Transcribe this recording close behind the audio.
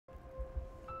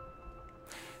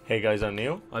Hey guys, I'm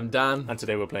Neil. I'm Dan. And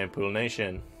today we're playing Pool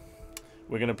Nation.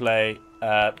 We're going to play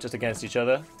just against each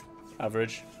other.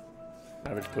 Average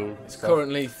pool. It's stuff.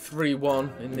 currently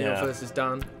 3-1 in Neil versus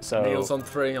Dan. So Neil's on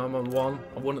 3, I'm on 1.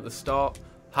 I won at the start.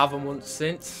 Haven't won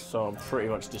since. So I'm pretty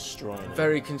much destroying him.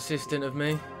 Very consistent of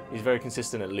me. He's very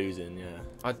consistent at losing, yeah.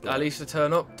 At least I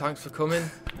turn up. Thanks for coming.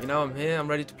 You know, I'm here. I'm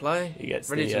ready to play. He gets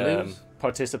ready the to lose.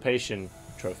 participation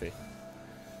trophy.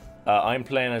 I'm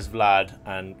playing as Vlad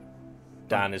and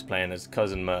Dan is playing as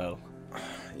Cousin Merle.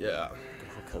 Yeah.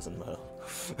 Cousin Merle.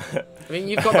 I mean,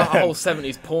 you've got that whole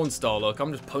 70s porn star look.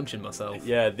 I'm just punching myself.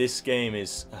 Yeah, this game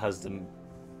has the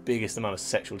biggest amount of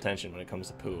sexual tension when it comes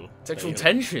to pool. Sexual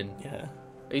tension? Yeah.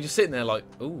 Are you just sitting there like,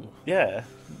 ooh? Yeah.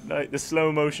 Like the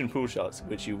slow motion pool shots,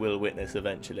 which you will witness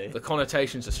eventually. The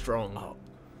connotations are strong. Oh,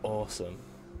 awesome.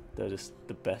 They're just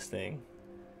the best thing.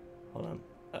 Hold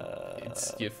on.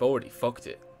 You've already fucked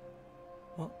it.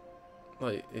 What?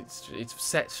 Like, it's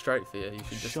set straight for you. You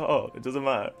should just... Shut up. It doesn't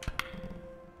matter.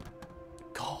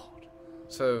 God.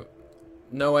 So,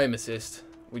 no aim assist.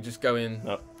 We just go in.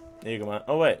 No. Here you go, man.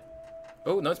 Oh, wait.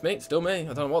 Oh, no, it's me. It's still me. I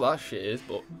don't know what that shit is,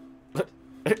 but...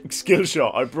 Skill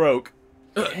shot. I broke.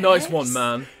 Nice one,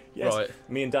 man. Yes. Right.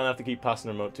 Me and Dan have to keep passing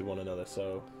the remote to one another,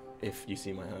 so if you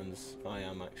see my hands, I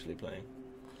am actually playing.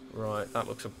 Right, that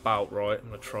looks about right. I'm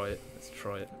going to try it. Let's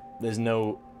try it. There's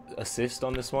no assist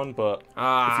on this one, but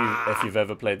if you've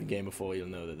ever played the game before, you'll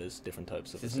know that there's different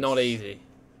types of It's assists. not easy.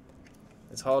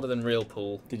 It's harder than real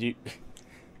pool. Did you...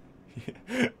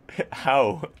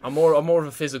 How? I'm more of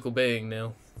a physical being,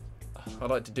 Neil. I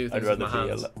like to do things with my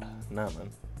hands. Nah, man.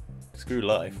 Screw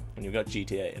life. When you've got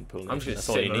GTA and Pool Nation, I'm just going to that's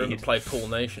sit all in you my room need. and play Pool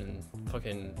Nation.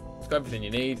 Fucking, it's got everything you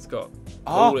need. It's got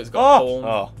pool, it's got porn.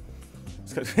 Oh.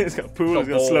 It's got pool, it's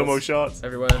got balls slow-mo shots.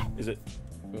 everywhere. Is it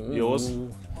Ooh. yours?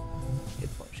 Hit the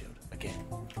pump shield. Again.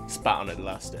 Spat on it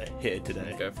last day. Hit it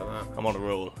today. Go for that. I'm on a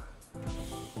roll.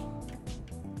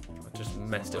 I just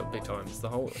messed it up big time. It's the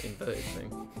whole inverted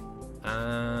thing.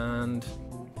 And...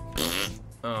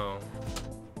 Oh.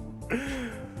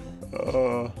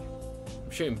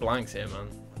 I'm shooting blanks here, man.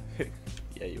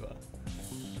 Yeah, you are.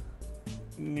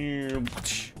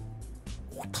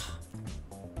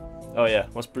 Oh yeah,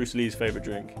 what's Bruce Lee's favourite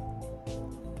drink?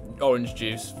 Orange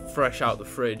juice, fresh out the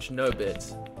fridge, no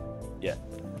bits. Yeah.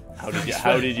 How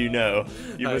did you know?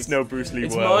 You must know Bruce Lee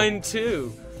it's well. It's mine too.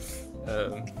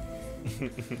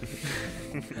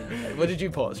 What did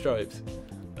you pot? Stripes?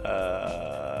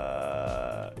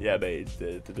 Yeah, mate.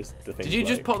 The things. Did you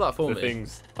just pot that for me?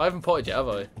 Things. I haven't potted yet, have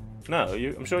I? No,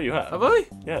 I'm sure you have. Have I?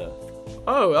 Yeah.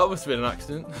 Oh, that must have been an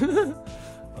accident.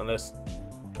 Unless.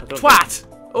 Twat!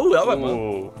 Oh, that went well.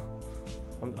 Ooh.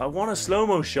 I want a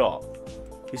slow-mo shot.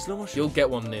 Slow-mo shot. You'll get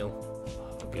one, Neil.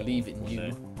 I Okay. believe in you.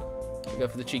 You go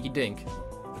for the cheeky dink.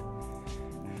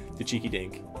 The cheeky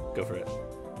dink. Go for it.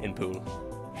 In pool.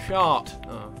 Shot.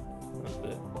 Oh.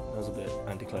 That was a bit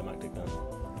anticlimactic then.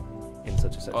 In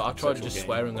such a I tried just game.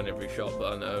 swearing on every shot,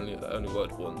 but I only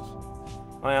worked once.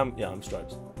 I'm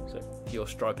stripes. So. You're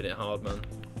striping it hard, man.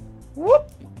 Whoop!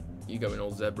 You going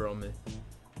all zebra on me.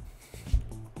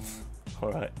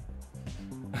 Alright.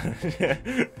 I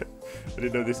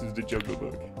didn't know this was the Jungle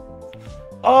Book.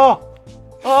 Oh!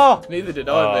 Oh! Neither did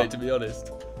I, mate, to be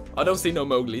honest. I don't see no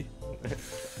Mowgli.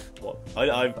 What?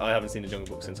 I haven't seen the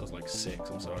Jungle Book since I was like 6,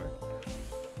 I'm sorry.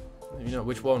 You know,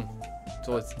 which one?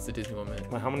 It's the Disney one, mate.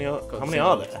 Well, how many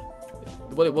are there?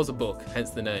 Well, it was a book,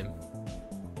 hence the name.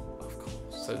 Of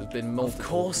course. So there's been multiple. Of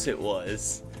course it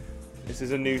was. This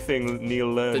is a new thing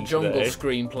Neil learned The Jungle today.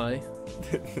 screenplay.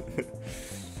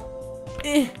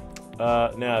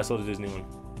 No, I saw the Disney one.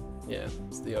 Yeah,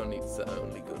 it's the only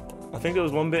good one. I think there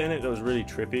was one bit in it that was really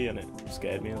trippy and it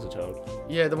scared me as a child.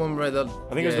 Yeah, the one where I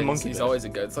think it was the monkey his bit. eyes are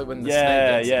good. It's like when the Yeah,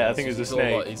 snake gets yeah, him, I think it was the he's all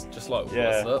snake. Like, he's just like, what's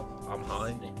Yeah. up? I'm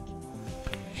high.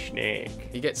 Snake.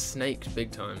 He gets snaked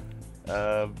big time.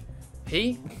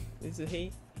 He? Is it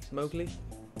he? Mowgli?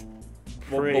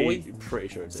 Pretty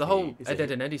sure It's the whole Ed,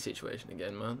 Ed and Eddie situation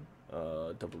again, man.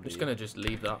 Double D. I'm just gonna just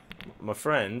leave that. My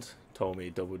friend told me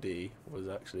Double D was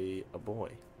actually a boy,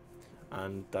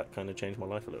 and that kind of changed my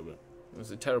life a little bit. It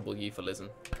was a terrible euphemism.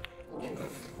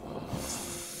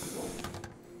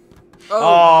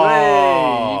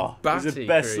 Oh, Ray, it's the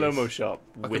best Crease. slow-mo shot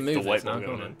I with can the move white this now, one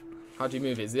can't going I? in. How do you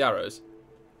move it? Is the arrows?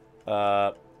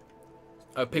 Uh,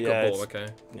 Oh, pick yeah, up ball, okay.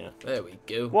 yeah. There we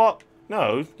go. What?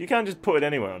 No, you can't just put it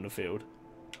anywhere on the field.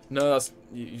 No, that's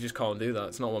you just can't do that.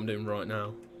 It's not what I'm doing right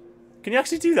now. Can you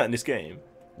actually do that in this game?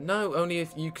 No, only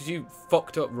if you, because you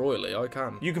fucked up royally. I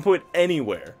can. You can put it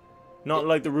anywhere. Not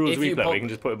like the rules if we you play, where pop- you can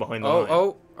just put it behind the line.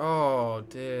 Oh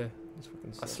dear. This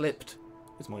fucking I sucks. slipped.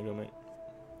 It's my go, mate.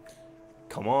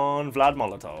 Come on, Vlad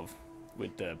Molotov.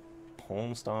 With the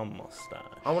porn star mustache.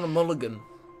 I want a mulligan.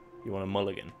 You want a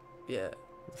mulligan? Yeah.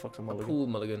 What the fuck's a A mulligan? pool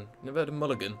mulligan. Never heard of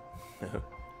mulligan? No.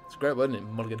 It's a great word, isn't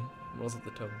it? Mulligan. Rolls off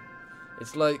the tongue.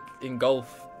 It's like in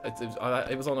golf.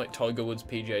 It was on like Tiger Woods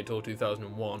PGA Tour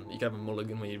 2001. You can have a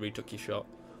mulligan when you retook your shot.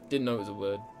 Didn't know it was a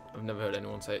word. I've never heard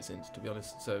anyone say it since, to be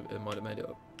honest. So it might have made it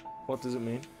up. What does it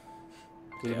mean?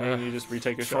 Does it mean you just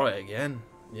retake a shot? Try it again.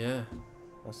 Yeah.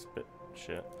 That's a bit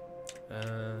shit.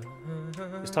 Uh,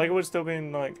 Is Tiger Woods still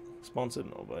being like sponsored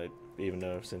and all, but even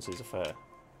though since his affair?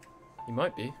 He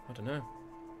might be. I don't know.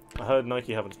 I heard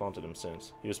Nike haven't sponsored him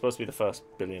since. He was supposed to be the first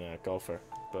billionaire golfer,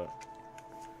 but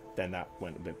then that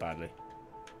went a bit badly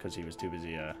because he was too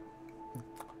busy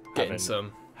Getting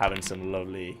some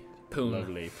lovely poon.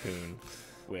 lovely poon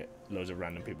with loads of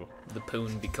random people. The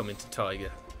poon becoming to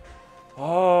Tiger.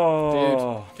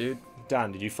 Oh, Dude.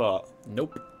 Dan, did you fart?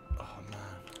 Nope. Oh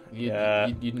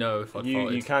man. You'd know if I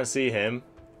farted. You can't see him,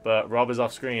 but Rob is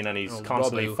off screen and he's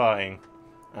constantly Robbo. farting,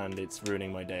 and it's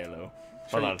ruining my day a little.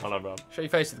 Hold on, Rob. Show your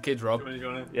face to the kids, Rob.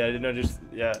 Yeah, no, just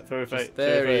throw your face.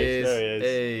 There he is. There he is.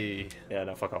 Hey. Yeah,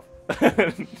 no, fuck off.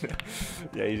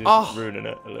 Yeah, you're just ruining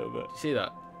it a little bit. See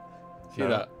that? See No.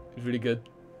 that? It's really good.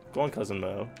 Go on, cousin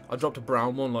Mo. I dropped a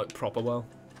brown one like proper well.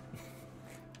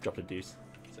 Dropped a deuce.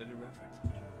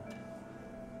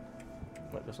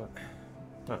 Wait, this one.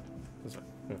 No, this one.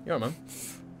 Yeah. You alright, man?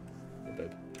 Yeah,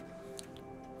 babe.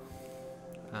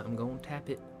 I'm gonna tap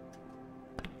it.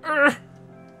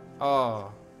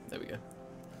 Oh, there we go.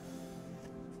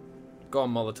 Go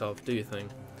on, Molotov. Do your thing.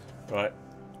 Right,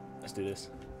 let's do this.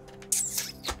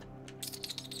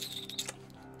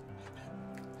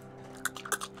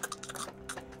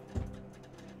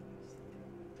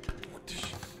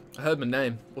 I heard my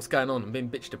name. What's going on? I'm being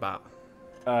bitched about.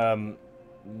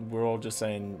 We're all just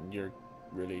saying you're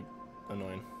really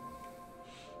annoying.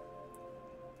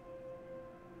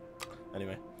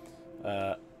 Anyway,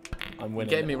 I'm winning.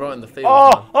 Getting me right in the field.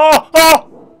 Oh! Oh!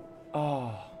 Oh!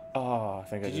 Oh! Oh! I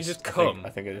think Did I you just just come? I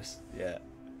think I just You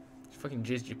fucking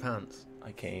jizzed your pants.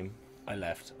 I came. I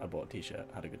left. I bought a t-shirt.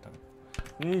 Had a good time.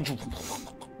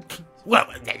 Well,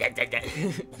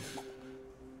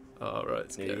 all right.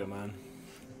 There you go, man.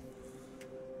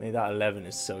 Maybe that 11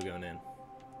 is so going in.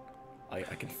 I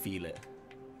can feel it.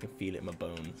 I can feel it in my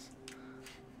bones.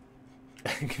 I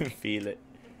can feel it.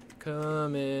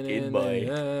 Coming In in my- the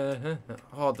air.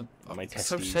 Oh, My it's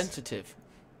so testes. sensitive.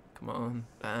 Come on,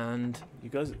 and You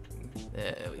guys.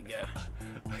 there we go.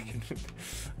 I can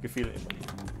feel it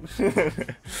in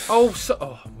my.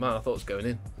 Oh, man, I thought it was going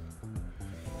in.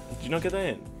 Did you not get that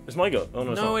in? It's my go. Oh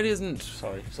no, it's No, not. it isn't.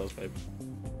 Sorry, so's babe.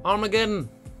 Armageddon.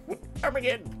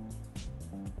 Armageddon.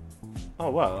 Oh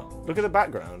wow! Look at the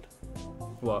background.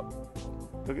 What?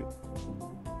 Look at.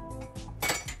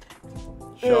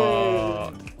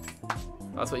 Shot.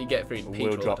 That's what you get for eating pizza.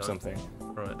 We'll all the drop time. something.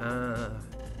 Right.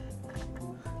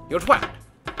 You're a twat.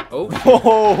 Oh,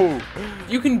 Oh!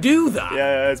 you can do that.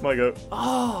 Yeah, it's my go.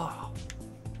 Oh,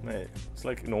 Mate, it's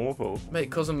like normal pool.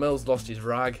 mate, cousin Mills lost his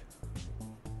rag.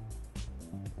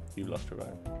 You lost your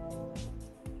rag.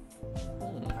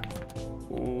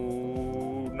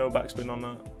 Ooh, no backspin on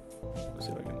that. Let's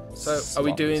see if I can. So, are we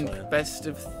slot doing this in. best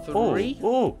of Oh, three?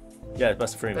 oh, yeah,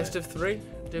 best of three. Best mate. of three?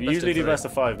 We usually do best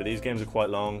of five, but these games are quite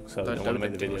long, so I don't want to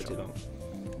make the video much too long.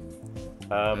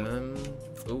 long.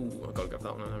 Ooh, I gotta go for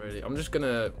that one already. I'm just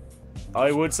gonna.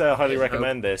 I would say I highly Yeah,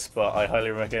 recommend this, but I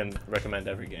highly recommend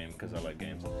every game because I like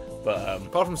games. But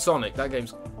Apart from Sonic, that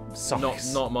game's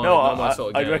Sonic's- not my no, not my sort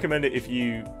of I'd game. recommend it if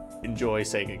you enjoy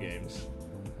Sega games,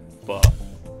 but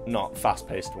not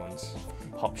fast-paced ones.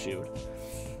 Hop Shield.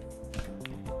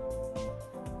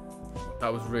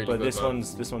 That was really But good. this man.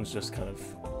 one's just kind of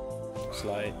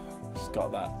slight. It's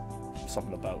got that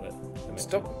something about it. that makes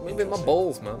Stop it moving my interesting.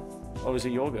 balls, man. Oh, is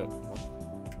it your go?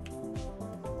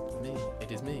 Me.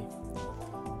 It is me.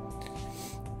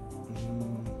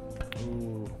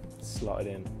 Ooh, slot it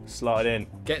in. Slot it in.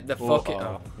 Get the Oh, fuck it oh,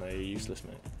 out. No, you're useless,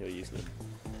 mate. You're useless.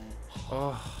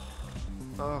 Oh.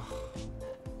 Oh.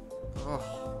 Oh.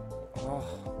 Oh.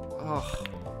 Oh.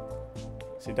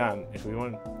 See, Dan, if we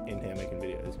weren't in here making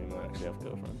videos, we might actually have a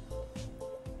girlfriend.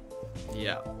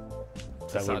 Yeah.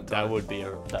 That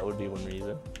would be one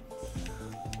reason.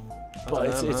 But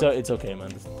don't know, man. it's okay,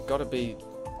 man. Gotta be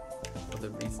other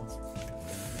reasons.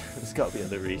 There's got to be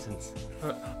other reasons.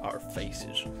 Our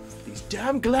faces. These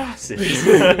damn glasses.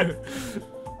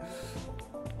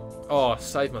 Oh,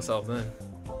 save myself then.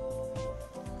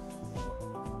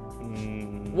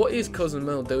 What is Cousin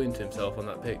Mel doing to himself on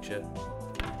that picture?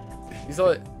 He's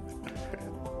like,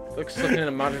 looks like an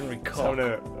imaginary cock.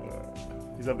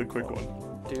 He's having a quick one.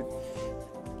 Dude.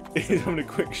 He's having a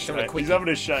quick shank. He's having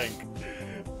a shank.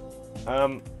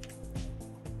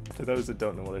 For those that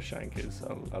don't know what a shank is,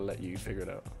 I'll let you figure it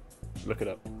out. Look it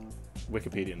up.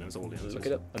 Wikipedia knows all the answers. Look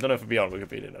it up. I don't know if it'd be on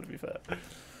Wikipedia, now, to be fair.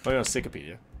 Maybe on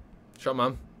Wikipedia. Shot,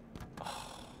 man.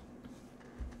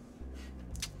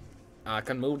 I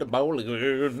can move the ball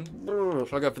again.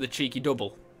 Shall I go for the cheeky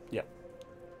double? Yeah.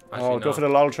 Actually, Go for the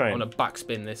lol train. I want to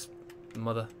backspin this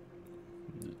mother.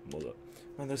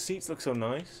 Man, those seats look so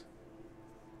nice.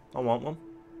 I want one.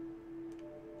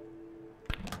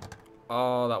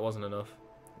 Oh, that wasn't enough.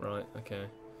 Right, okay.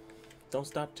 Don't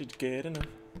stop till you get enough.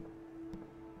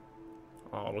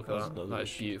 Oh, look at that. That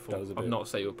is beautiful. I've not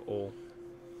set you up all.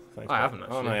 Thanks, I haven't,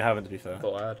 actually. Oh, no, you haven't, to be fair. I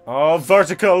thought I had. Oh,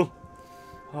 vertical!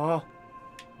 Oh.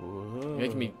 Whoa. You're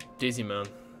making me dizzy, man.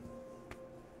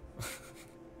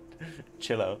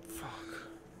 Chill out. Fuck.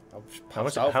 How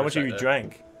much have you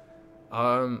drank?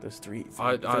 Those three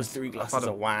I've glasses had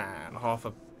of wine. half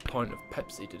a pint of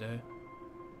Pepsi today.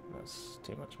 That's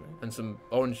too much, man. And some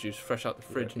orange juice fresh out the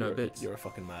fridge, no bits. You're a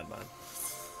fucking madman.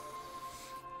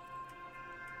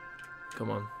 Come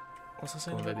on. What's I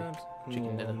saying, baby?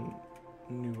 Chicken dinner.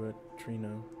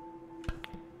 Neutrino.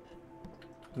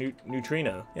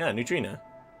 Neutrino. Yeah, neutrino.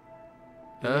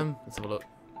 Let's have a look.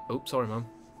 Oh, sorry, man.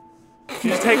 Did you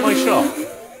just take my shot?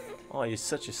 Oh, you're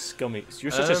such a scummy.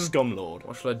 You're such a scum lord.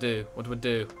 What should I do? What do I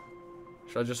do?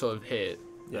 Should I just sort of hit it?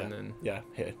 Yeah. And then... Yeah,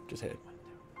 hit it. Just hit it.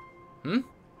 Hmm?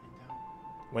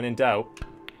 When in doubt,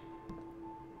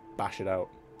 bash it out.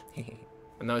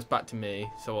 And now it's back to me,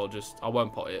 so I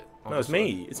won't pot it. No, it's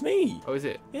me. It's me. Oh, is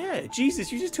it? Yeah,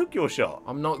 Jesus, you just took your shot.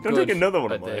 I'm not Go good take another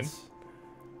one at of mine. this.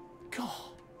 God.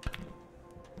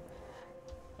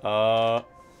 Oh.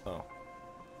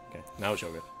 Okay, now it's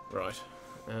your good. Right.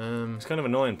 It's kind of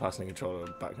annoying passing the controller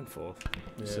back and forth.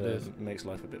 Yeah, So it is. it makes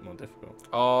life a bit more difficult.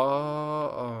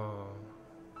 Oh.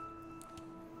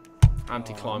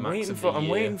 Anticlimax of the I'm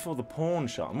year. waiting for the pawn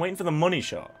shot. I'm waiting for the money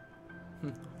shot.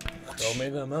 Show me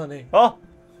the money. Oh!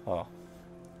 Oh.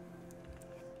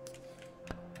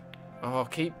 Oh,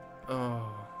 keep... Oh.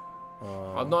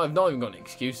 Oh. I've not even got any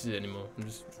excuses anymore.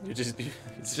 You're just...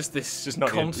 It's just this It's just not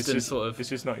constant your, it's just, sort of... It's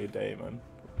just not your day, man.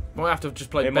 Might have to just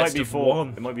play It best might be of one.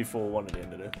 It might be 4-1 at the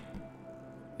end of it.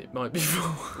 It might be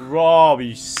 4. Rob,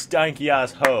 you stanky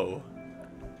ass hoe.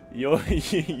 You're...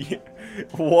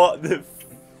 what the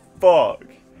fuck?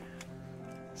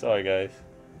 Sorry, guys.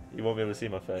 You won't be able to see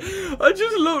my face. I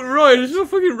just looked right. It's just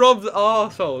fucking Rob's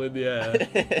arsehole in the air.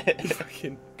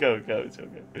 Fucking go, it's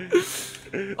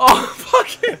okay. Oh,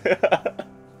 fucking...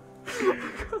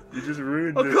 You just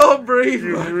ruined I it. can't breathe,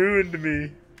 You man. ruined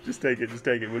me. Just take it. We'll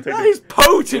take That it. is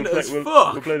potent as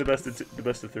fuck. We'll play the best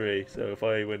of 3. So if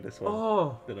I win this one,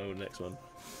 Oh, then I win the next one.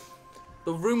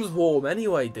 the room's warm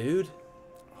anyway, dude.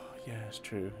 Oh, yeah, it's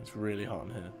true. It's really hot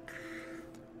in here.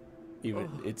 Even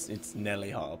it's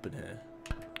Nelly hot up in here.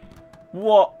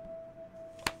 What?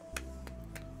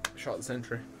 Shot the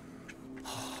sentry.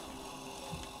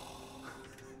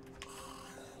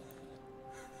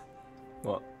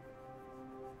 What?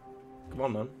 Come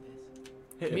on, man.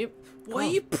 Hit it. Why are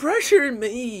you pressuring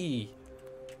me?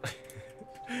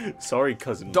 Sorry,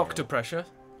 cousin. Doctor pressure.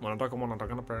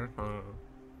 Pressure.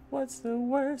 What's the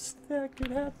worst that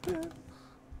could happen?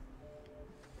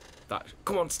 That.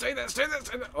 Come on, stay there.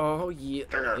 Oh yeah.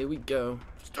 Here we go.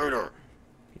 Stay there.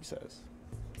 He says.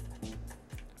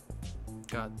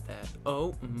 Got that.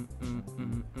 Oh.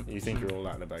 You think you're all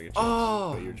out in a bag of chips,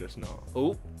 Oh. but you're just not.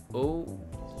 Oh.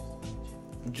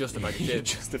 Just a bag of You're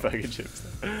chips. just a bag of chips.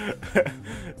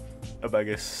 A bag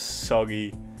of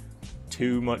soggy,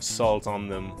 too much salt on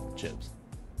them chips.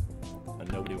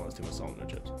 And nobody wants too much salt on their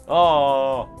chips.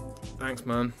 Oh! Thanks,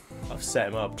 man. I've set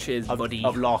him up. Cheers, buddy.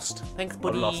 I've lost. Thanks,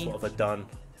 buddy. I've lost. What have I done?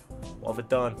 What have I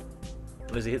done?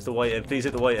 Lizzie hits the white end. Please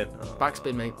hit the white end. Oh.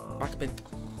 Backspin, mate. Backspin.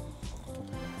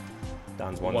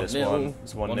 Dan's won this one.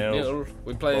 It's 1-0.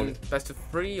 We're playing best of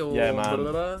 3 or... Yeah, man. Blah,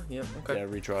 blah, blah? Yeah, okay. Yeah,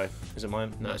 retry. Is it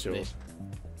mine? No, That's it's me. yours.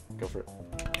 Go for it.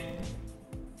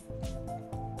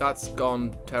 That's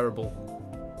gone terrible.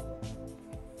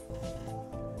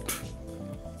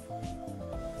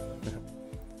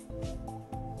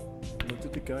 What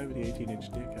did the guy with the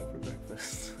 18-inch dick have for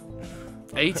breakfast?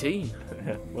 18?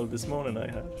 Well, this morning I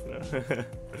had.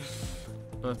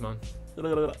 Nice, man.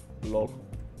 Lol.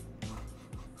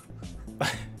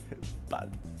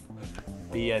 Bad.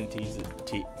 B-A-N-T-Z.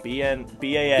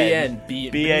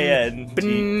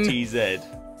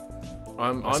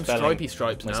 I'm Stripey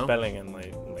Stripes My now. spelling and my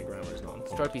grammar is not on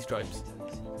point. Stripey Stripes.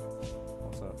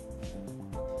 What's that?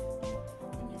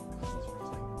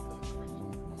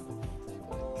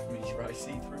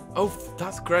 Oh,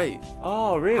 that's great.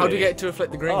 Oh, really? How do you get to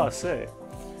reflect the green? Oh, sick.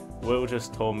 Will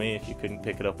just told me if you couldn't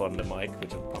pick it up on the mic,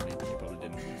 which you probably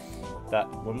didn't. that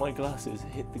when my glasses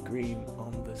hit the green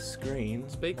on the screen,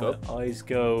 Speak up.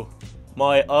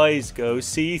 My eyes go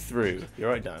see-through.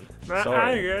 You're right, Dan.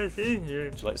 Sorry. go see-through.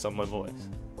 Would you like some of my voice?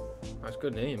 That's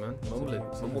good to hear, man.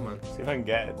 Mumble man. See if I can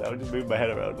get it. I would just move my head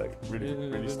around like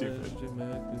really stupid.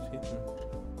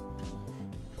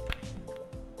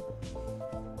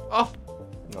 Oh!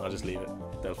 No, I'll just leave it.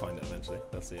 They'll find it eventually.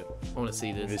 They'll see it. I want to see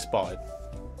If this. it's spotted,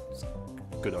 it's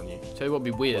good on you. Tell you what'd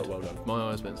be weird. Well done. If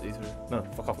my eyes went see-through. No,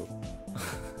 fuck off.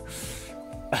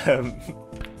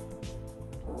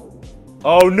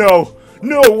 Oh no!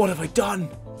 No! What have I done?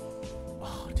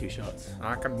 Oh, 2 shots.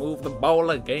 I can move the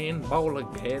ball again, bowl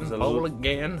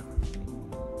again.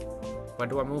 Where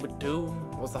do I move it to?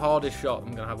 What's the hardest shot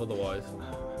I'm gonna have otherwise?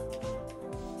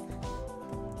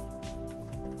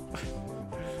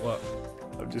 What?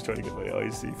 I'm just trying to get my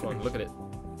eyes see Come through. on, look at it.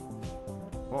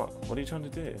 What? What are you trying to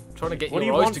do? Trying to get What do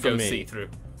your you eyes want to from go me? see through.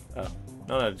 Oh.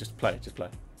 No, just play. Just play.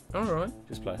 Alright.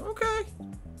 Just play. Okay.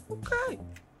 Okay.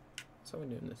 So we're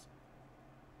doing this.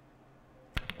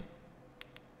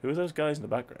 Who are those guys in the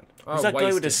background? Oh, Who's that guy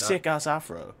with the wasted that. sick-ass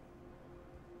afro?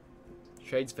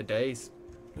 Shades for days.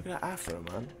 Look at that afro,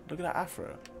 man. Look at that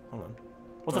afro. Hold on.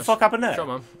 What Oh, the fuck happened there? Shut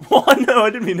man. What? No,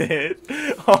 I didn't mean to hit.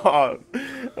 Oh,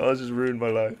 I just ruined my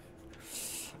life.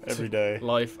 Every day.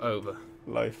 Life over.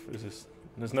 Life is just...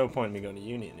 There's no point in me going to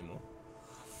uni anymore.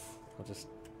 I just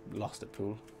lost at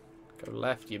pool. Go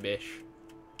left, you bish.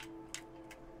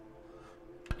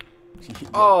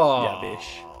 Oh! Yeah,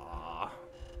 bish.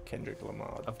 Kendrick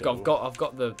Lamar. I've got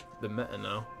the meta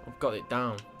now. I've got it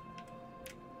down.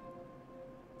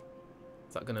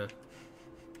 Is that gonna?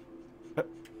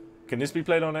 Can this be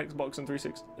played on Xbox and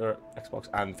 360 or Xbox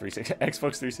and 360,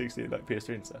 Xbox 360 like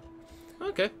PS3 and stuff?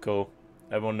 Okay. Cool.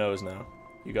 Everyone knows now.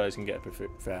 You guys can get it for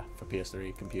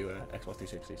PS3, computer, Xbox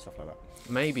 360, stuff like that.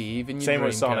 Maybe even your Same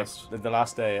with Sonic. Dreamcast. The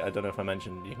last day, I don't know if I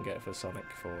mentioned, you can get it for Sonic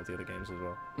for the other games as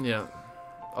well. Yeah.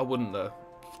 I wouldn't though.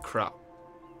 Crap.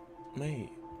 Mate,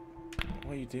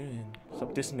 what are you doing?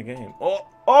 Stop dissing the game. Oh!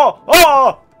 Oh!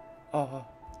 Oh! Oh!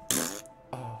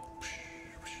 Oh!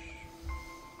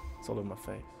 It's all in my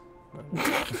face.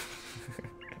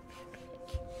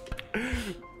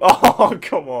 Oh,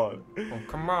 come on. Oh,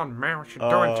 come on, man. What you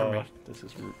doing to me? This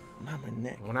is man, my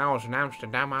neck. When I was in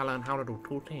Amsterdam, I learned how to do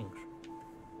 2 things.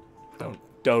 Don't.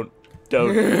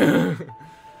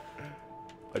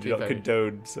 I do not very-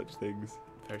 condone such things.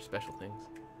 Very special things.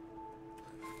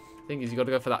 Thing is, you got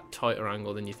to go for that tighter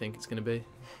angle than you think it's going to be.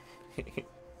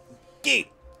 Get.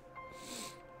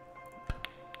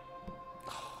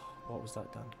 What was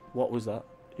that, Dan? What was that?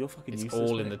 You're fucking It's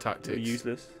useless. all in mate. the tactics. You're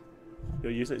useless.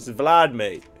 You're useless. It's Vlad,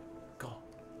 mate. God.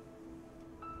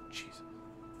 Jesus.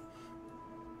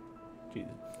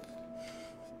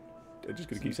 I'm just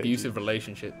gonna keep saying Abusive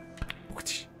relationship.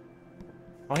 Jesus.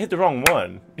 I hit the wrong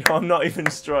one. I'm not even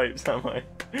stripes, am I?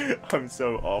 I'm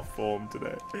so off form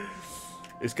today.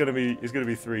 It's gonna be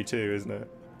 3-2, isn't it?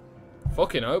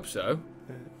 Fucking hope so.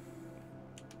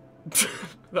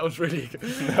 That was really.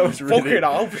 That was really. Fucking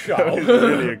hope so. That was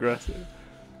really aggressive.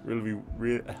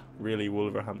 Really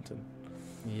Wolverhampton.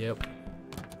 Yep.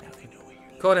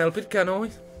 Can't help it, can I?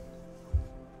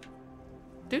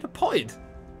 Dude, a pod.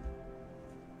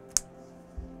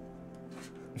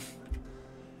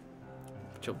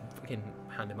 Put your fucking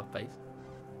hand in my face.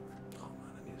 Oh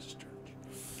man, I need a stretch.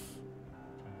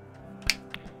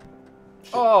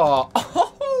 Oh!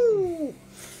 Oh!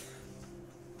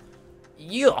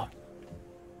 Yeah!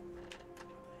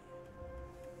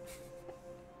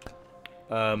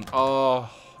 Oh,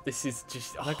 this is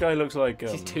just... That guy looks like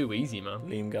this is too easy, man.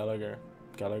 Liam Gallagher.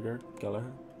 Gallagher.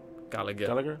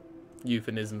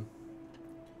 Euphemism.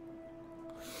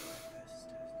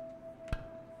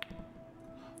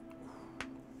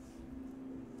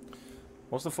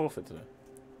 What's the forfeit today?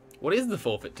 What is the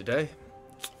forfeit today?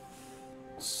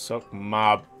 Suck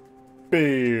my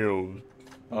bills.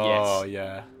 Oh, Yes.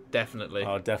 yeah. Definitely.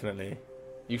 Oh, definitely.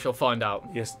 You shall find out.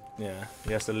 Yes, yeah.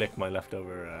 He has to lick my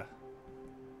leftover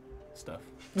stuff.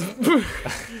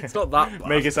 It's not that bad.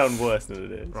 Make it sound worse than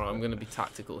it is. Right, I'm going to be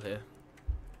tactical here.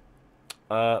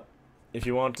 If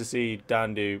you want to see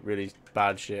Dan do really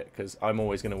bad shit, because I'm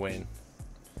always going to win.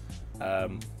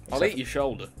 I'll eat your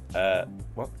shoulder.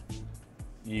 What?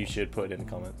 You should put it in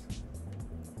the comments.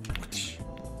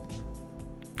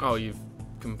 Oh, you've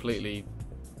completely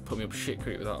put me up shit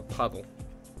creek without a paddle.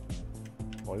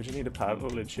 Why would you need a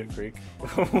paddle in Shit Creek?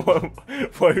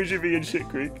 Why would you be in Shit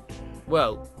Creek?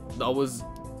 Well, I was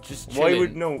just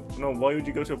chilling. Why would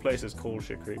you go to a place that's called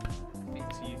Shit Creek?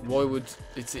 Why would...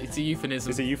 It's a euphemism.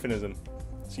 It's a euphemism.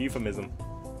 It's a euphemism.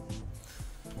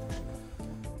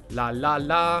 La la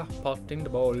la, potting the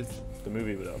balls. The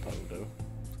movie without a paddle, though.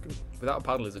 It's good. Without a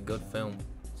Paddle is a good film.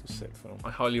 It's a sick film.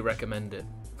 I highly recommend it.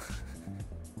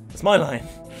 It's my line.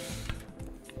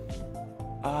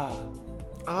 Ah.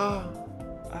 Ah.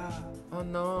 Ah. Oh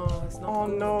no, it's not Oh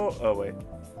good. no. Oh wait.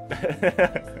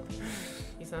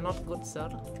 Is that not good, sir?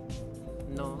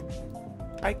 No.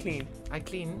 I clean. I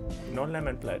clean? No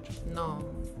lemon pledge. No.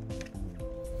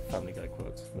 Family Guy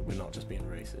quotes. But we're not just being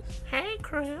racist. Hey,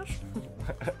 Chris.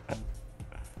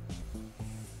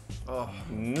 Oh.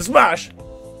 Smash!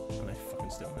 And I fucking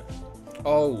still missed.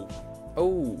 Oh.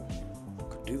 Oh. I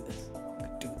could do this. I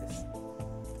could do this.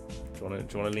 Do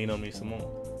you wanna lean on me some more?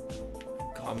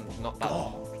 I'm not that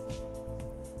hard.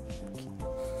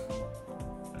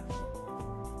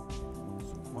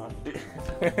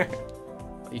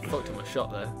 You fucked up my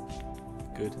shot there.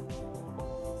 Good.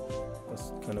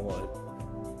 That's kind of what I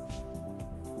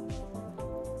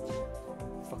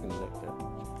fucking licked it.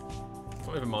 It's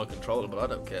not even my controller, but I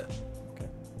don't care. Okay.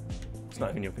 It's not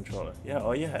even your controller. Yeah,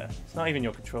 oh yeah. It's not even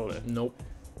your controller. Nope.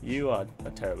 You are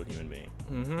a terrible human being.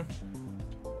 Mm-hmm.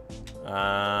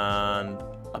 And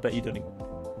I bet you don't even,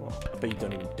 well, I bet you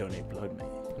don't even donate blood, mate.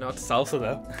 Not salsa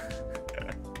though.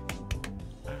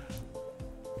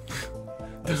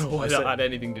 Don't know why that had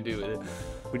anything to do with it.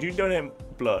 Would you donate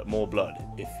more blood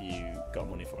if you got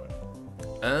money for it?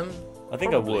 I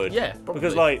think Probably. I would. Yeah, probably.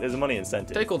 Because like, there's a money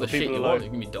incentive. Take all the But shit people you are want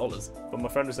like, and give me dollars. but my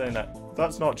friend was saying that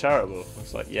that's not charitable.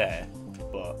 It's like, yeah,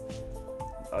 but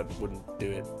I wouldn't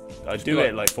do it. I'd do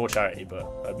it like for charity, but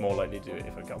I'd more likely do it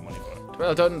if I got money for it.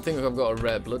 Well, I don't think I've got a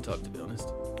rare blood type, to be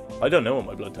honest. I don't know what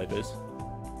my blood type is.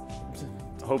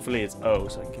 Hopefully it's O,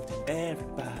 so I can give to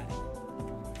everybody.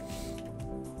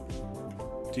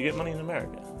 Do you get money in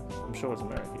America? I'm sure it's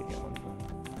America you get money.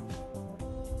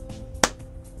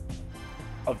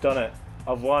 I've done it.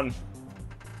 I've won.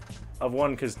 I've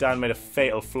won because Dan made a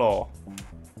fatal flaw.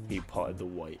 He potted the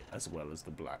white as well as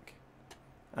the black.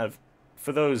 And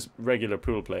for those regular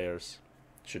pool players,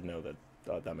 should know that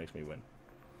that makes me win.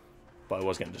 But I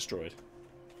was getting destroyed.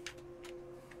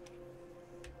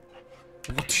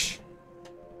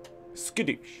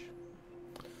 Skadoosh.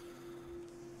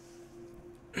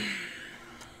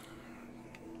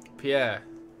 Pierre.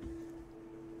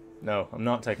 No, I'm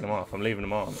not taking them off. I'm leaving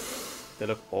them on. They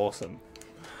look awesome.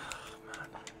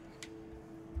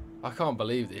 I can't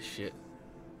believe this shit.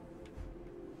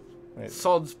 Wait,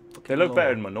 Sod's they look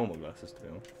better than my normal glasses, to be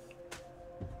honest.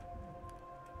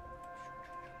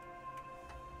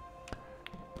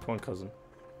 Come on, cousin.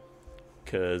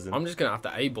 Cousin. I'm just gonna have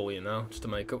to A-ball you now, just to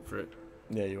make up for it.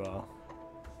 Yeah, you are.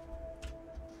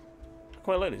 I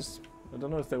quite like these. I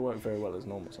don't know if they work very well as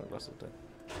normal sunglasses, though.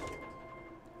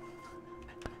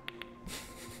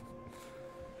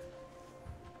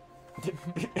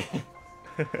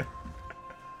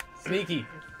 Sneaky.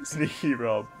 Sneaky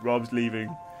Rob. Rob's leaving.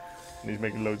 And he's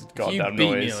making loads of If you goddamn beat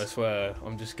noise. me, I swear,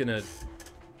 I'm gonna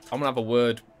have a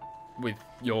word with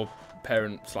your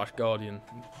parent/guardian.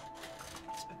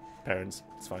 Parents,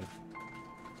 it's fine.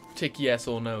 Tick yes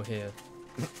or no here.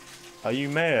 Are you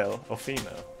male or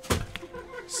female?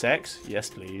 Sex?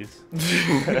 Yes, please.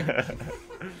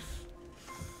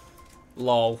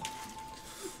 Lol.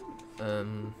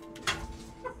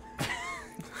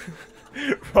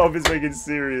 Rob is making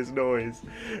serious noise.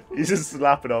 He's just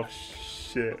slapping off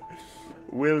shit.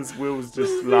 Will's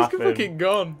just laughing. Fucking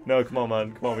gone. No, come on,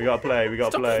 man. Come on, we gotta play. We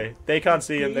gotta play. They can't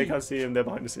see him. They can't see him. They're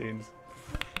behind the scenes.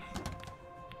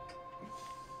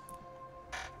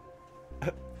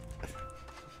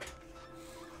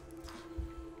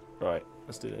 Right,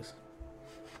 let's do this.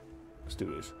 Let's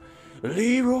do this.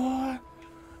 Leroy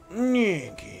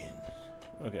Jenkins.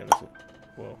 Okay, that's it.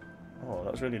 Whoa. Oh,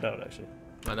 that was really loud, actually.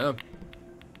 I know.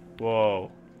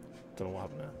 Whoa. Don't know what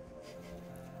happened there.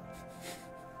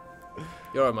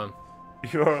 You're right, man.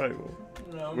 You're alright, Will.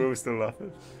 No. We're still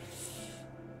laughing.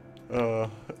 I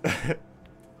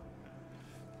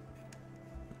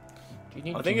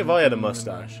think if I had a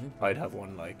mustache, I'd have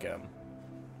one like,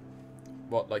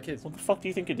 What, like his? what the fuck do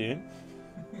you think you're doing?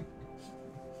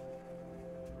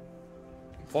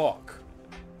 Fuck.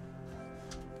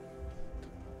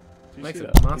 Do you Makes see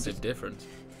a that? massive difference.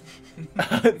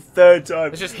 Third time.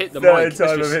 Let's just hit the Third mic. time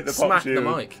Let's I've just hit the pop smack tube.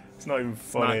 the mic. It's not even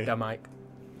funny. Smack the mic.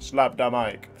 Slap that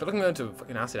mic. I feel like I'm going to a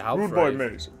fucking acid house Rude boy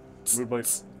rave. mace. Rude boy.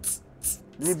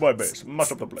 Rude boy bass.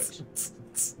 Mash up the place.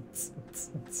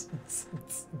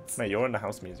 Mate, you're in the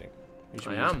house music.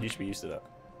 I am. You should be used to that.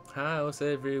 House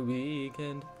every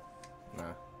weekend.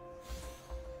 Nah.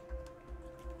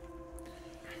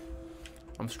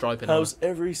 I'm striping House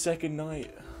every second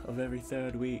night of every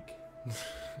third week.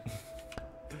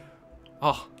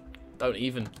 Oh, don't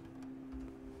even.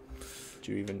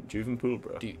 Do you even pool,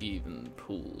 bro? Do you even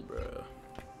pool, bro?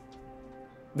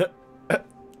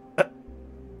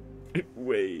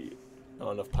 Wait.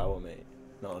 Not enough power, mate.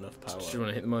 Not enough power. Do you want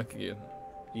to hit the mic again?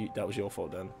 That was your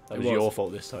fault, Dan. That It was was. your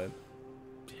fault this time.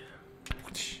 Yeah.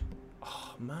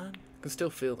 Oh, man. I can still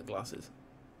feel the glasses.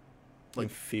 Like,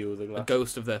 feel the A glass.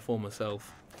 ghost of their former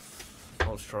self.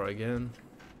 I'll try again.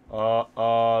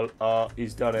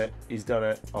 He's done it. He's done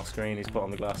it. Off screen, he's put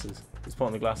on the glasses. He's put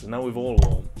on the glasses. Now we've all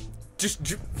worn. Just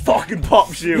Fucking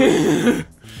pops you!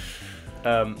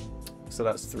 So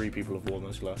that's 3 people have worn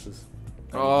those glasses.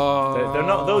 They're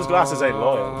not. Those glasses ain't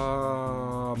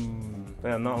loyal.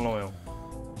 They are not loyal.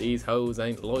 These hoes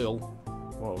ain't loyal.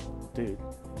 Whoa, dude.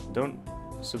 Don't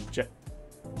subjectify?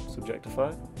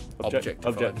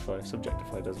 Objectify.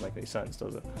 Subjectify doesn't make any sense,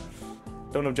 does it?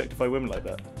 Don't objectify women like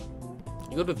that.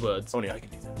 You're good with words. Only I can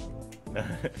do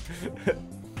that.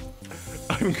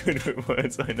 I'm good with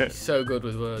words, I know. So good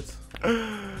with words.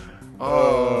 No,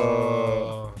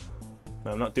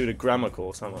 I'm not doing a grammar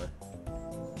course, am I?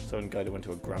 Some guy that went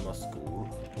to a grammar school.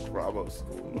 Grammar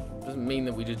school. Doesn't mean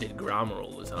that we just did grammar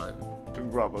all the time.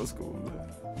 Grammar school.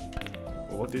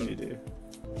 Well, what did you do?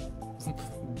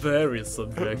 Various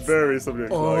subjects. Various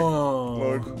subjects Oh.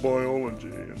 like biology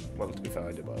and, well, to be fair,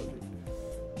 I did biology.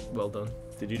 Well done.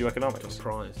 Did you do economics?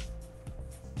 Prize.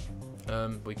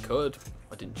 We could.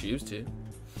 I didn't choose to.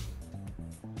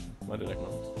 I did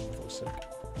economics. I thought it was sick.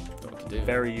 What to do?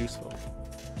 Very useful.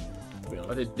 To be I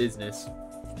honest. did business,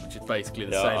 which is basically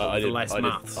the Yeah, same, I but with did, less I did,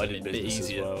 maths. I and did a bit business as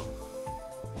easier. well.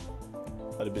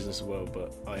 I did business as well,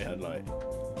 but I had like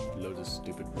loads of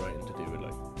stupid writing to do with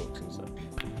like books and stuff.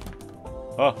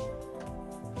 Oh,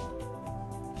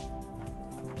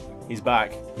 he's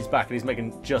back. He's back, and he's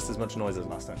making just as much noise as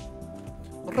last time.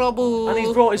 Robo. And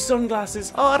he's brought his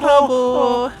sunglasses. Oh,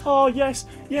 Robo. Oh, yes,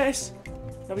 yes.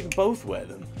 Now we can both wear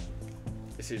them.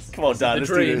 This is. Come on, Dan, the let's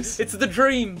dream. do this. It's the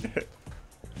dream.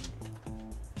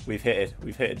 We've hit it.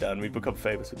 We've hit it, Dan. We've become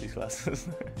famous with these glasses.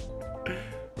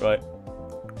 Right.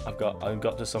 I've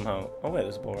got to somehow. Oh wait,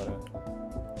 there's a ball right there.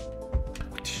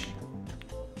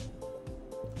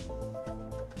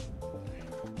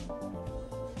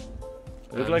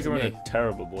 You look like you're in a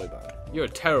terrible boy band. You're a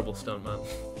terrible stuntman.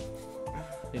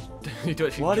 You do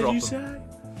actually What did drop you them.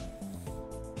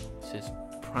 say? This is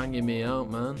pranging me out,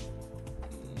 man.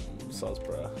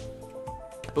 Salisbury.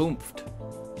 Boomfed.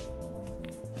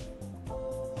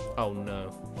 Oh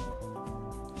no.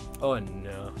 Oh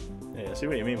no. Yeah, I see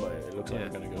what you mean by it. It looks like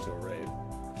Yeah. you're gonna go to a rave.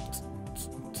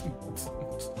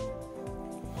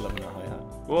 Loving that hi-hat.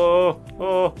 Whoa!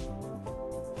 Whoa!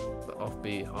 The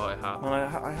offbeat hi-hat. Man,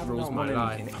 I haven't Rules got my one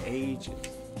life. in ages.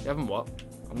 You haven't what?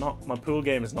 I'm not. My pool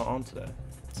game is not on today.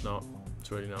 It's not.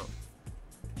 It's really not.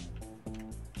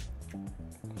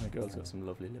 My girl's got some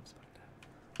lovely lips back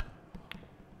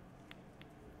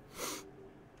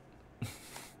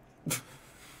there.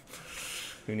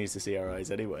 Who needs to see our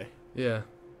eyes anyway? Yeah.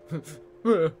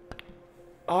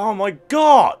 Oh my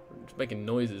god! It's making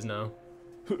noises now.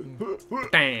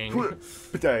 Bang.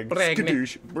 Dang.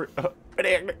 Skadoosh.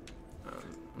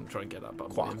 I'm trying to get that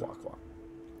button. Quack, quack, quack.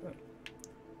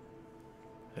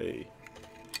 Hey,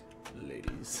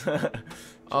 ladies. do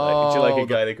you like a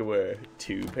guy that can wear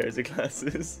 2 pairs of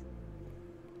glasses?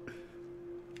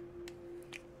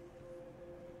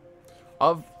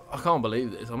 I can't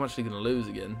believe this. I'm actually gonna lose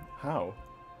again. How?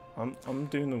 I'm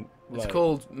doing them. It's Like,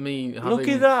 called me having look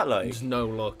at that, like. just no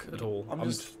luck at all. I'm I'm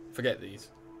just- just forget these.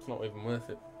 It's not even worth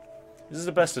it. This is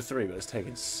the best of 3, but it's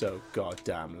taking so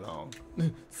goddamn long.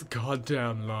 It's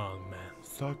goddamn long, man.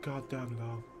 So goddamn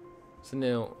long. So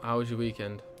Neil, how was your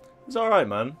weekend? It's alright,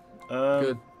 man.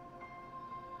 Good.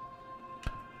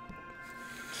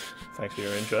 Thanks for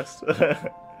your interest.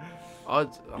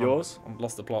 Yours? I've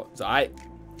lost the plot. It's alright.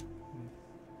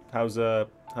 How's your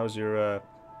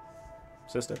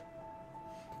sister?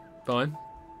 Fine.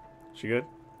 She good?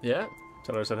 Yeah.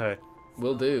 Tell her I said hey.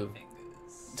 Will do.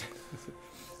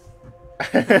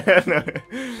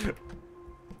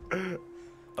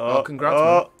 Oh, congrats,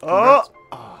 man. Congrats.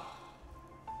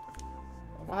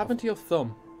 What happened to your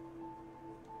thumb?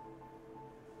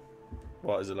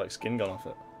 What, is it like skin gone off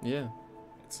it? Yeah.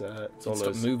 It's all Stop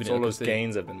those, moving it's it, all I can those see.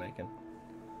 gains I've been making.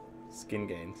 Skin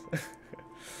gains.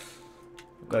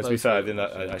 No, to be Close fair, I to it, didn't.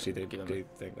 I so actually do give them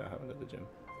think that happened at the gym.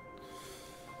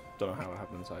 Don't know how it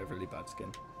happens. I have really bad skin.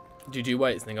 Do you do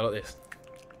weights and things like this?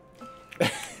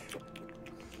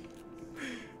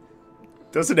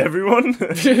 Doesn't everyone?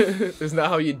 Isn't that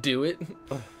how you do it?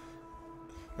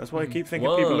 That's why I keep thinking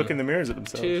people One, look in the mirrors at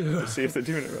themselves two. to see if they're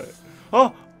doing it right.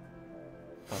 Oh!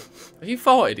 Have you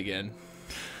farted again?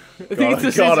 I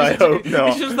God, I hope not.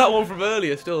 It's just that one from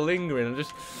earlier still lingering.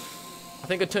 I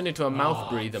think I turned into a mouth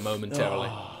breather momentarily.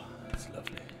 Oh, that's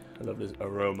lovely. I love this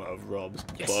aroma of Rob's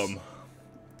Yes. bum.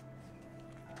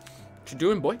 What you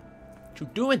doing, boy? What you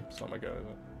doing? It's not my go, is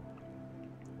it?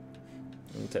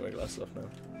 I'm gonna take my glasses off now.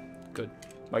 Good.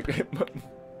 My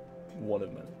one of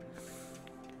many.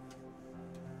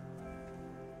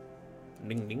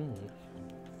 Ding ding.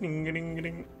 Ding ding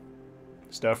ding.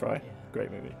 Stir Fry, great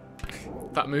movie.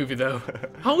 That movie though.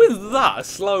 How is that a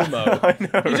slow mo? I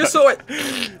know. You just saw it.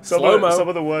 Slow mo. Some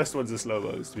of the worst ones are slow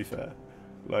mos, to be fair.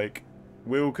 Like,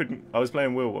 Will couldn't. I was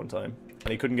playing Will one time,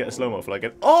 and he couldn't get a slow mo for like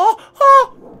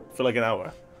for like an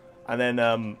hour, and then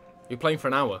You're playing for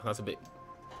an hour. That's a bit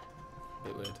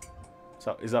weird.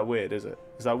 So, is that weird? Is it?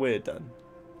 Is that weird, Dan?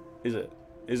 Is it?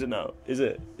 Is it no? Is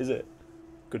it? Is it?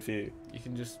 Good for you. You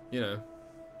can just, you know.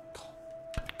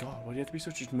 God, why do you have to be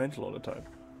so judgmental all the time?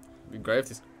 It'd be great if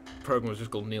this program was just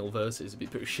called Neil Versus. It'd be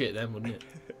pretty shit then, wouldn't it?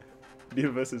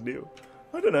 Neil versus Neil.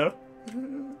 I don't know. I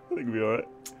think it'll be alright.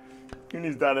 Who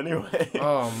needs Dan anyway?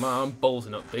 Oh man, I'm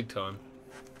ballsing up big time.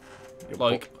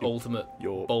 Like ultimate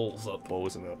your balls up.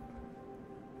 balls and up,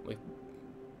 Like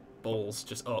balls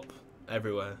just up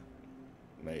everywhere.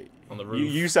 mate. On the roof.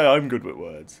 You say I'm good with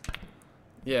words.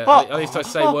 Yeah, Oh, at least I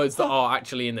say words that are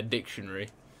actually in the dictionary.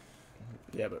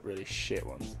 Yeah, but really shit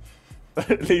ones.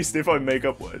 At least if I make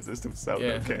up words, they still sound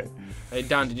Yeah. okay. Hey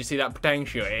Dan, did you see that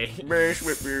potential? Mash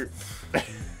whip you.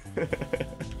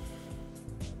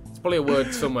 It's probably a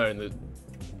word somewhere in the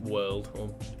world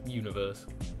or universe.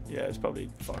 Yeah, it's probably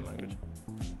foreign language.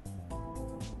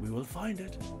 We will find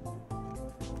it.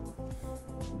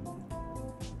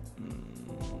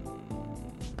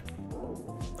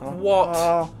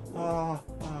 What?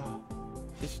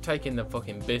 Just taking the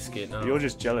fucking biscuit now. You're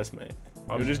just jealous, mate.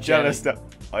 I'm You're just jelly. jealous that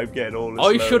I'm getting all this.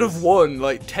 I should have won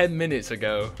like 10 minutes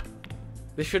ago.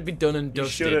 This should be done and You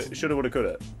dusted. shoulda, woulda,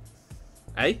 coulda.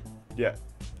 Eh? Yeah.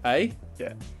 Eh?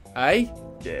 Yeah. Eh?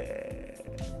 Yeah.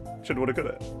 Shoulda, woulda,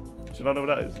 coulda. Should I know what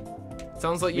that is?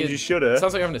 Sounds like Means you. you shoulda.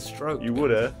 Sounds like you're having a stroke. You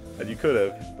woulda, and you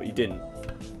could've, but you didn't.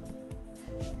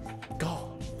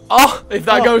 God. Oh, if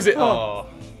that goes in. oh. Oh.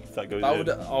 If that goes I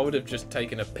in. would have just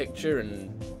taken a picture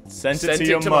and Sent it to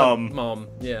your my mum. mum.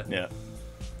 Yeah. Yeah.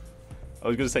 I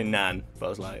was gonna say nan, but I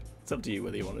was like, it's up to you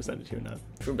whether you want to send it to your nan.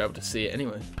 She wouldn't be able to see it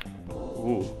anyway.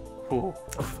 Ooh. Ooh.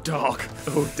 Oh, dark.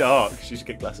 Oh, dark. She should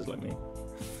get glasses like me.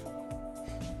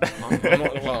 I'm not gonna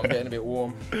lie, I'm getting a bit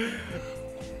warm.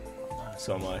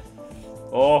 So am I.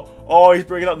 Oh, he's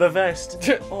bringing up the vest.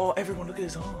 Oh, everyone look at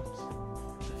his arms.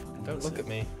 Don't look at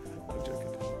me. I'm joking.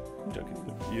 I'm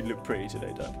joking. You look pretty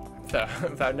today, Dan.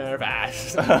 Without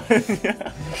nervous.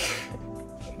 Yeah.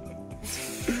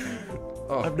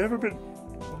 Oh, I've never been.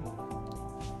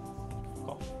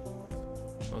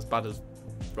 not as bad as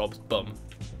Rob's bum.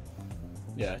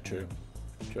 Yeah, true.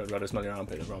 True. I'd rather smell your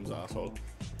armpit than Rom's asshole.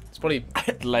 It's probably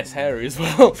less hairy as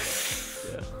well.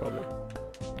 Yeah, probably.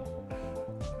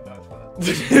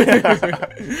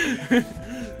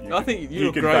 I think you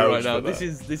look can great vouch right now. for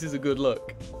that. This is a good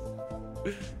look.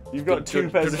 You've got Do you two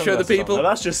pairs wanna of show the sunglasses people? on. Now,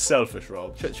 that's just selfish,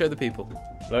 Rob. Show the people.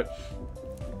 Look.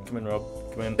 Come in, Rob.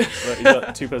 Come in. Look, he's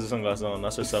got two pairs of sunglasses on.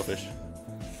 That's just selfish.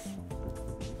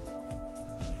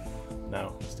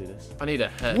 Now, let's do this. I need a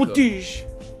haircut. What dish?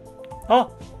 Huh?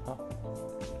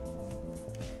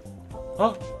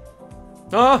 Huh?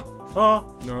 Ah! Huh?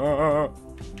 No.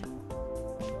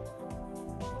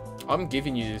 I'm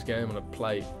giving you this game on a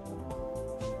plate.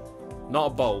 Not a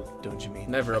bowl. Don't you mean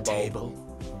Never a bowl. table?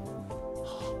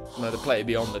 No, the plate would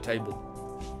be on the table.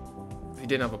 If you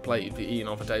didn't have a plate, you'd be eating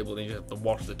off a table, then you'd have to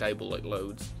wash the table like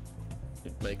loads.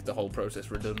 It'd make the whole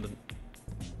process redundant.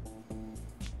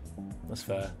 That's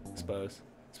fair, I suppose.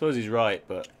 I suppose he's right,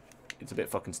 but it's a bit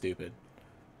fucking stupid.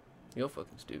 You're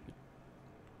fucking stupid.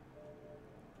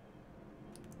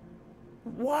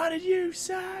 What did you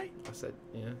say? I said,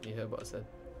 yeah, you heard what I said.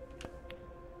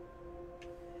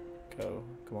 Go,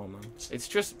 come on, man. It's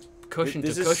just cushion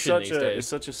This to is cushion such these a, days. It's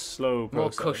such a slow More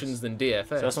process. cushions than DFS.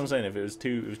 So that's what I'm saying. If it was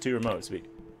too remote to be.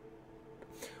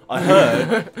 I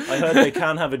heard they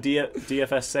can't have a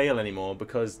DFS sale anymore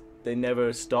because they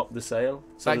never stopped the sale.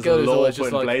 So That there's girl a is law always put just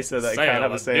in like, place so that they "Sale can't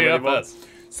have a at sale anymore. DFS."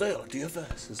 Sale at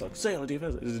DFS. It's like sale at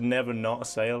DFS. There's never not a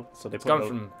sale. So they It's put gone a,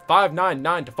 from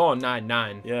 599 to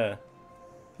 499. yeah,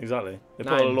 exactly. They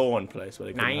put a Nine. law in place where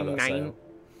they couldn't have that sale.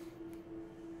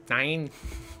 9.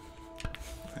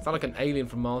 It's not like an alien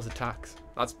from Mars attacks.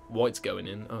 That's White's going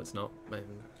in. Oh, it's not. Maybe.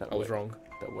 That I was White- wrong.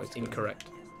 That White's good. Incorrect.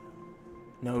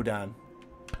 No, Dan.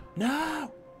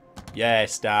 No.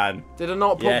 Yes, Dan. Did I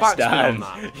not put Yes, backspin Dan. on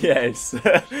that? Yes.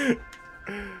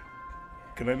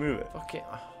 Can I move it? Fuck it.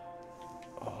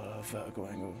 Oh, vertigo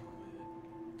hangover.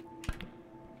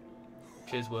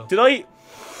 Cheers, Will. Did I?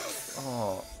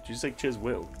 Oh, did you say cheers,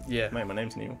 Will? Yeah. Mate, my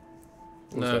name's Neil.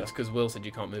 No, it's because Will said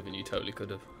you can't move and you totally could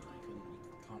have.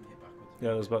 Yeah,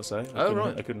 I was about to say. Oh,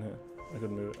 right. I couldn't hear. I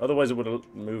couldn't move it. Otherwise, it would have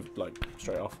moved like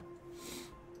straight off.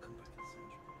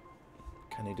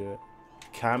 Can he do it?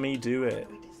 Can he do it?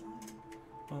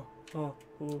 Oh, oh,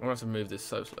 I'm oh. gonna have to move this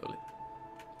so slowly.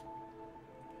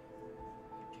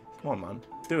 Come on, man.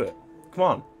 Do it. Come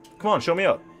on. Come on, show me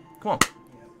up. Come on.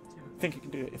 I think you can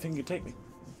do it. I think you can take me.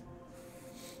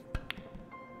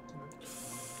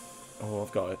 Oh,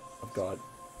 I've got it. I've got it.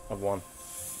 I've won.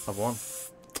 I've won.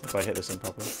 If I hit this in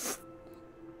properly.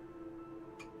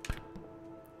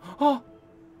 Oh!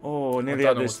 Oh, I nearly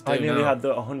had this. I nearly had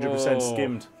the 100%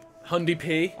 skimmed. Hundy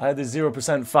P. I had the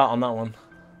 0% fat on that one.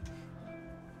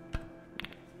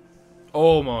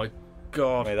 Oh my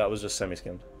god. Wait, that was just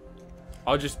semi-skimmed.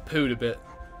 I just pooed a bit.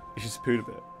 You just pooed a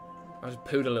bit. I just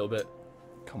pooed a little bit.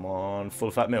 Come on,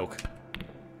 full fat milk.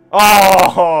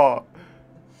 Oh!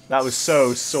 That was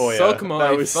so soy. Suck my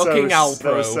that was fucking Alpro.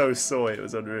 That was so soy. It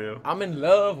was unreal. I'm in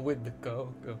love with the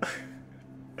cocoa.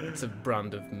 It's a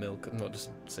brand of milk. I'm not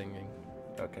just singing.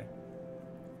 Okay.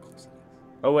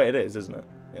 Oh wait, it is, isn't it?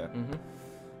 Yeah. Mhm.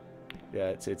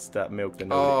 Yeah, it's that milk that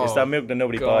nobody. It's that milk that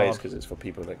nobody buys because it's for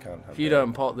people that can't have. If you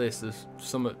don't pot this, there's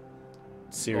something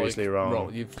seriously like,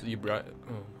 wrong. You're right.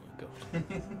 Oh my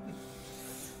god.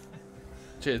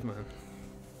 Cheers, man.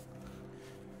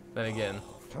 Then again,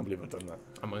 Can't believe I've done that.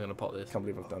 am I gonna pot this? Can't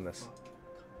believe I've done this.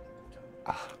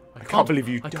 Ah, I can't believe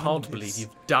you've I done can't this. believe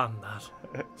you've done that.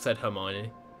 Said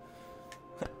Hermione.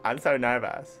 I'm so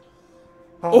nervous.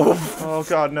 Oh, oh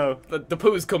god, no. The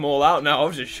poo's come all out now.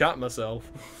 I've just shat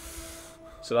myself.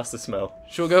 So that's the smell.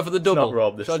 Shall we go for the double? Not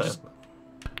Rob this Shall time. I just...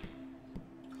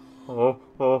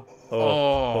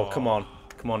 Oh, come on.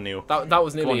 Come on, Neil. That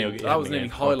was nearly Neil, get that was him nearly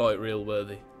again. Come on. highlight reel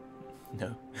worthy.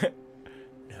 No. No,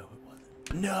 it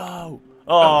wasn't. No!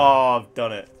 Oh, I've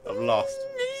done it. I've lost.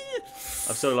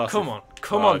 I've so lost. Come on,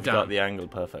 come Oh, on, I've got Dan. the angle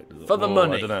perfect. For the Oh,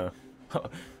 money. I don't know.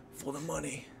 For the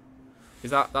money.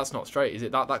 Is that's not straight? Is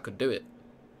it that could do it?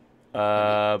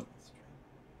 That's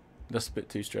a bit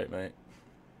too straight, mate.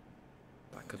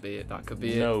 That could be it. That could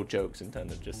be it. No jokes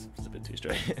intended, just it's a bit too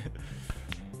straight.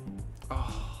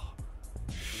 Oh,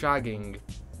 shagging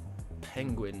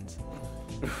penguins.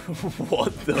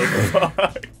 What the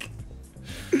fuck?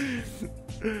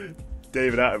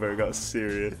 David Attenborough got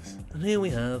serious. And here we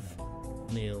have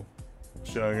Neil.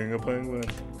 Shagging a penguin.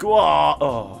 Go on!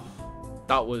 Oh.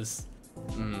 That was.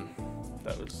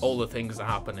 That was. All the things are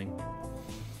happening.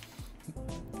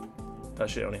 That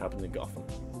shit only happened in Gotham.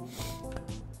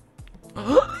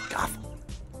 Gotham.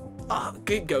 Ah,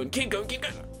 keep going, keep going, keep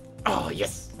going. Oh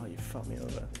yes. Oh, you fucked me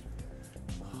over.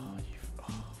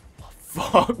 Oh,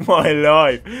 fuck my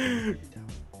life.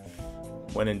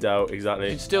 When in doubt,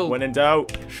 exactly. You still when in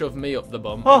doubt. shove me up the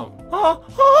bum.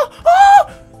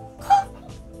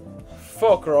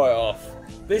 Fuck right off.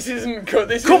 This isn't good.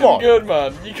 This Come isn't on. good,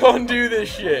 man. You can't do this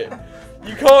shit.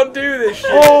 You can't do this shit.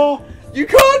 Oh! You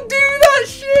can't do that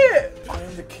shit. I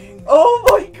am the king. Oh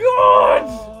my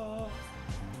god.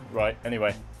 Right,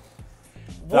 anyway.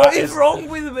 What is wrong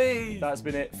with me? That's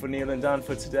been it for Neil and Dan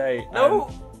for today. No.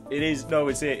 And it is, no,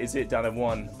 it's it. It's it, Dan. I've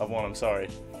won, I'm sorry.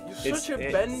 You're such a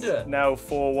bender. It's now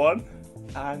 4-1.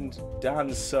 And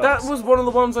Dan sucks. That was one of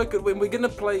the ones I could win. We're gonna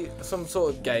play some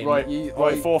sort of game. Right,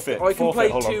 forfeit. I can Forfeit, play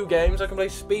hold on. 2 games. I can play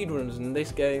speedruns in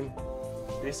this game.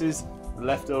 This is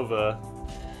leftover.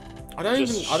 I don't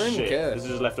even shit. care. This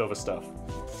is just leftover stuff.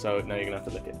 So now you're gonna have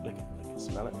to lick it. Lick it.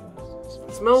 Smell it.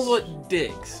 It smells like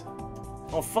dicks.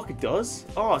 Oh fuck! It does.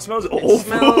 Oh, it smells It awful.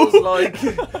 smells like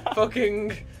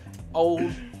fucking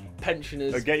old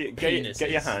pensioners' penises.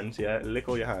 Get your hand. Yeah, lick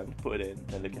all your hand. Put it in.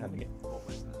 Then lick your hand again.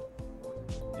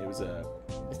 It was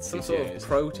It's some sort of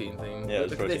protein thing. Yeah, it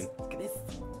was Look at protein. this. Look at this.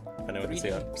 I know what to see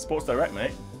that. Sports Direct,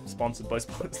 mate. Sponsored by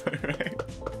Sports Direct.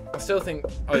 I still think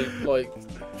I like.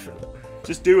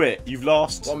 Just do it. You've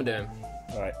lost. What am I doing?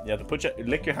 All right. Yeah.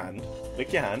 Lick your hand.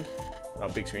 Lick your hand. Oh,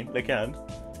 big screen. Lick your hand.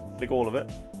 Lick all of it.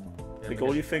 Yeah, Lick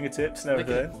all your fingertips and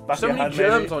everything. Back so of your many hand,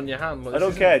 germs maybe. on your hand. Like, I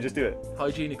don't care. Just do it.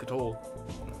 Hygienic at all.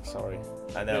 Sorry.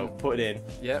 I know. Put it in.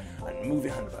 Yep. And move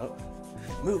your hand about.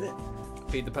 Move it.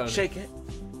 Feed the pony. Shake it.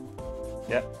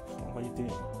 Yep. What are you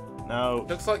doing? Now.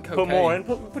 Looks like cocaine. Put more in.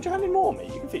 Put your hand in more,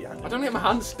 mate. You can fit your hand in. I don't get my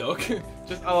hand stuck.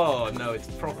 Just no, it's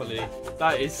properly.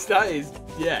 That is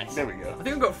yes. There we go. I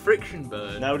think I've got friction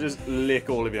burn. Now just lick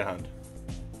all of your hand.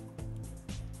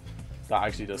 That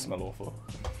actually does smell awful.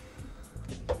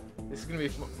 This is gonna be.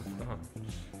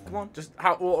 Come on, just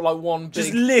like one big.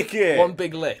 Just lick it. One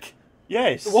big lick.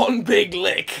 Yes. One big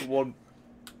lick. One.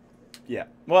 Yeah.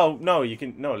 Well, no, you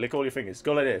can lick all your fingers.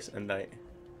 Go like this and like.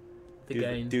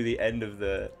 Do the end of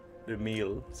the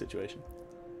meal situation.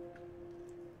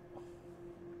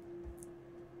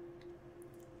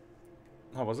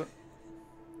 How was it?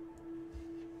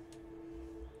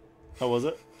 How was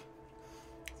it?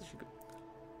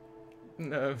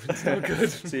 No, it's not good.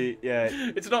 See, yeah.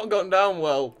 It's not gone down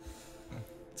well.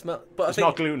 It's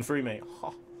not gluten free, mate.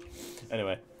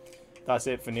 Anyway, that's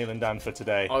it for Neil and Dan for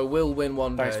today. I will win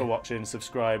one day. Thanks for watching.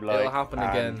 Subscribe, like. It'll happen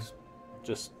again.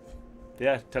 Just,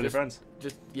 yeah, tell your friends.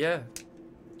 Just, yeah.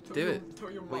 Do it.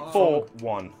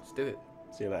 4-1. Just do it.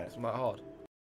 See you later. It's not hard.